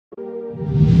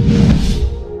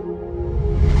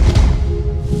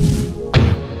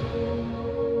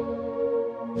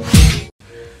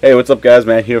Hey, what's up guys,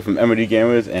 Matt here from M.O.D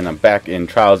Gamers, and I'm back in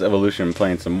Trials Evolution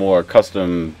playing some more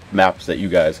custom maps that you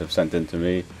guys have sent in to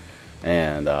me.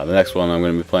 And the next one I'm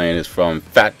going to be playing is from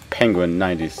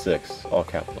FATPENGUIN96, all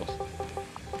capitals.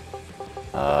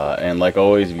 And like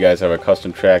always, if you guys have a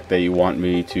custom track that you want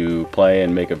me to play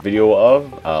and make a video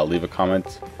of, leave a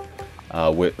comment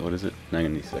with, what is it,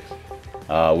 96,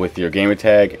 with your gamer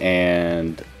tag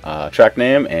and track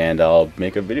name, and I'll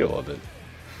make a video of it.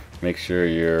 Make sure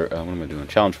your what am I doing?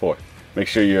 Challenge 4. Make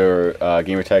sure your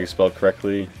gamer tag is spelled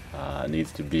correctly. It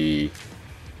needs to be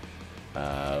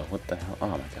what the hell? Oh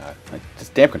my god! This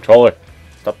damn controller!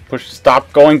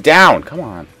 Stop going down! Come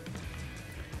on!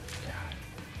 God.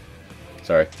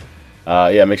 Sorry.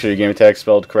 Yeah, make sure your gamer tag is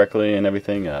spelled correctly and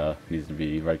everything. Needs to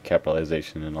be right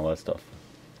capitalization and all that stuff.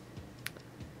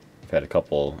 I've had a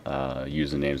couple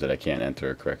usernames that I can't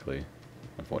enter correctly,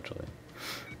 unfortunately.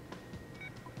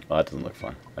 Oh, that doesn't look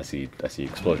fun. I see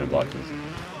explosion boxes.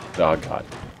 Oh god.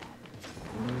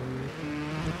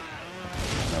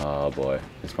 Oh boy.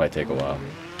 This might take a while.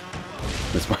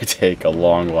 This might take a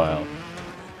long while.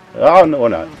 Oh no,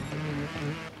 not.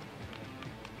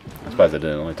 I'm surprised I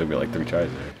didn't. It only took me like 3 tries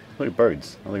there. Look at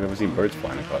birds. I don't think I've ever seen birds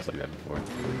flying across like that before.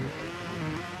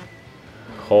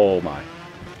 Oh my.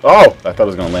 Oh! I thought I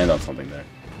was gonna land on something there.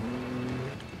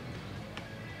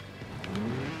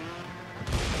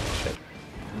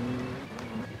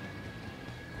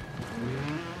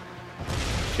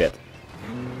 Shit.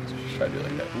 Let's try to do it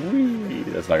like that. Whee!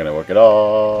 That's not gonna work at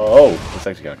all. Oh, that's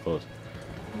actually kind of close.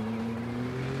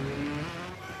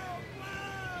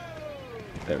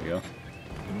 There we go.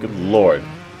 Good lord.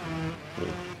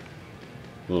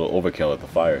 A little overkill at the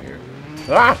fire here.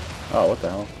 Ah! Oh, what the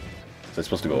hell? Is I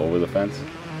supposed to go over the fence?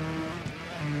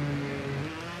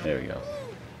 There we go.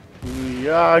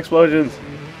 Ah, explosions!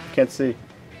 Can't see.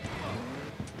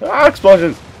 Ah,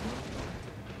 explosions!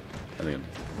 I think I'm...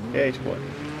 Yeah, boy.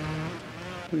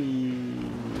 Whee,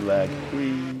 lag,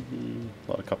 whee.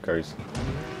 A lot of cup carries.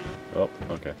 Oh,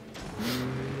 okay.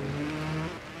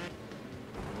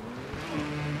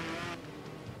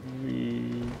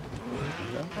 Whee.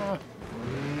 Ah.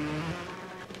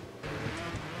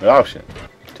 Oh shit.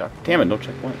 Damn it, no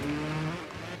checkpoint.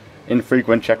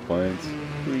 Infrequent checkpoints.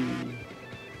 Whee.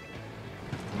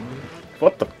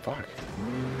 What the fuck?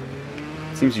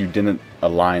 Seems you didn't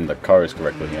align the cars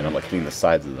correctly here, and I'm like hitting the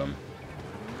sides of them.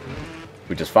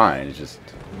 Which is fine, it's just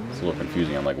a little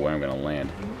confusing on like where I'm gonna land.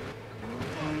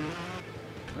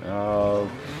 Oh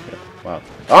shit. Wow.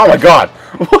 Oh my god!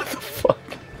 What the fuck?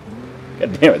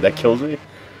 God damn it, that kills me.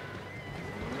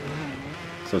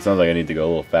 So it sounds like I need to go a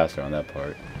little faster on that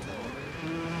part.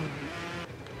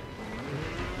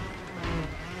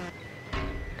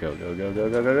 Go, go, go, go,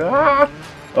 go, go, go. Ah!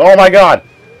 Oh my god!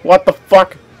 What the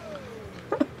fuck?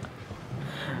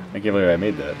 I can't believe I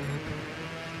made that.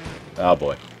 Oh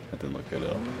boy. That didn't look good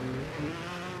at all.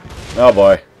 Oh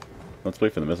boy. Let's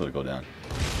wait for the missile to go down.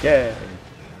 Yay!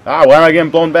 Ah, why am I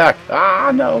getting blown back?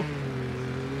 Ah, no!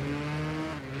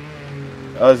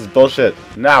 Oh, this is bullshit.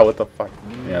 Now, what the fuck?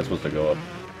 Yeah, I'm supposed to go up.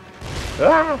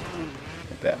 Ah!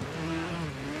 Like that.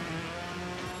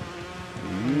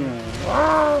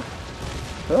 Ah!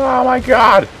 Oh my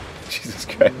god! Jesus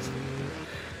Christ.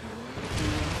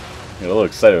 I get a little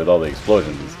excited with all the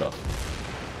explosions and stuff.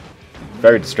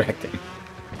 Very distracting.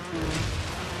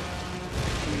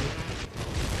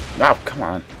 Oh, come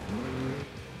on.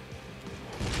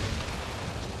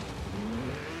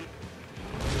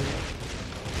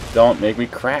 Don't make me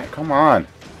crack. Come on.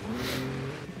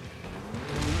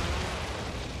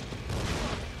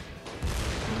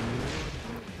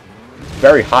 It's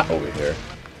very hot over here.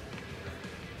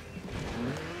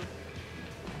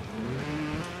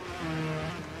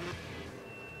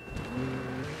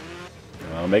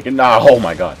 I'll make it. Nah, oh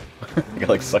my god. I got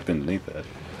like sucked underneath that.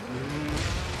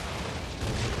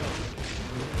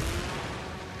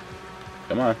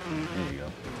 Come on. There you go.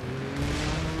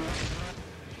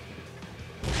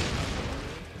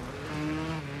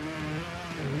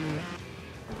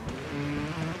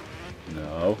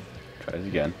 No. Try this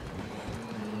again.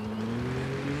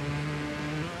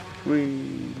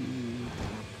 Whee.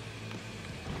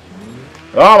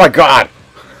 Oh my god!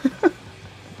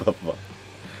 The fuck?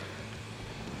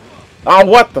 Oh,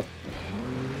 what the?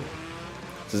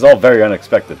 This is all very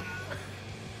unexpected.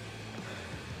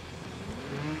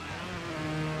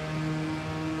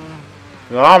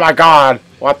 Oh my god!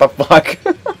 What the fuck?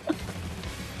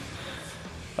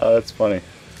 Oh, that's funny.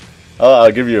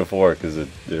 I'll give you a 4 because it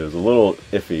was a little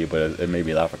iffy, but it made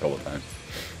me laugh a couple of times.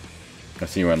 I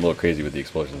see you went a little crazy with the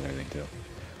explosions and everything too.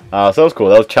 So that was cool.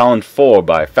 That was Challenge 4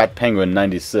 by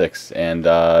FATPENGUIN96, and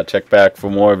check back for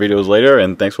more videos later.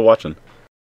 And thanks for watching.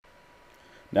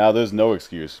 Now there's no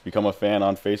excuse. Become a fan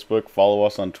on Facebook, follow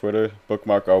us on Twitter,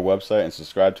 bookmark our website, and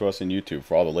subscribe to us on YouTube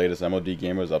for all the latest MOD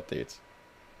Gamers updates.